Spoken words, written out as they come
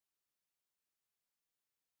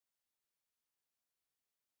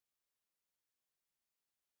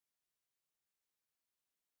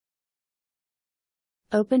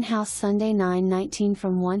Open house Sunday 9/19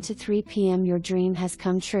 from 1 to 3 p.m. Your dream has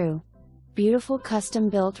come true. Beautiful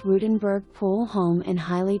custom-built Rutenberg pool home in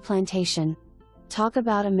Haile Plantation. Talk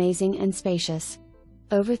about amazing and spacious.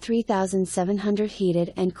 Over 3,700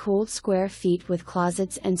 heated and cooled square feet with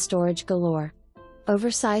closets and storage galore.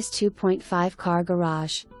 Oversized 2.5 car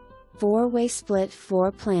garage. 4-way split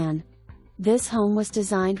floor plan. This home was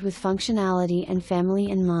designed with functionality and family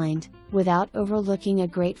in mind, without overlooking a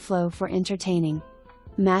great flow for entertaining.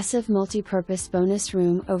 Massive multi-purpose bonus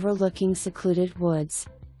room overlooking secluded woods.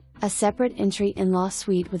 A separate entry in-law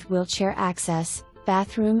suite with wheelchair access,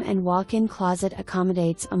 bathroom and walk-in closet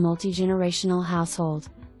accommodates a multi-generational household.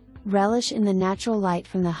 Relish in the natural light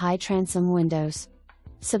from the high transom windows.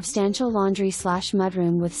 Substantial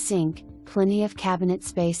laundry/mudroom with sink, plenty of cabinet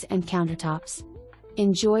space and countertops.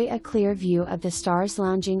 Enjoy a clear view of the stars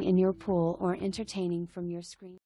lounging in your pool or entertaining from your screen.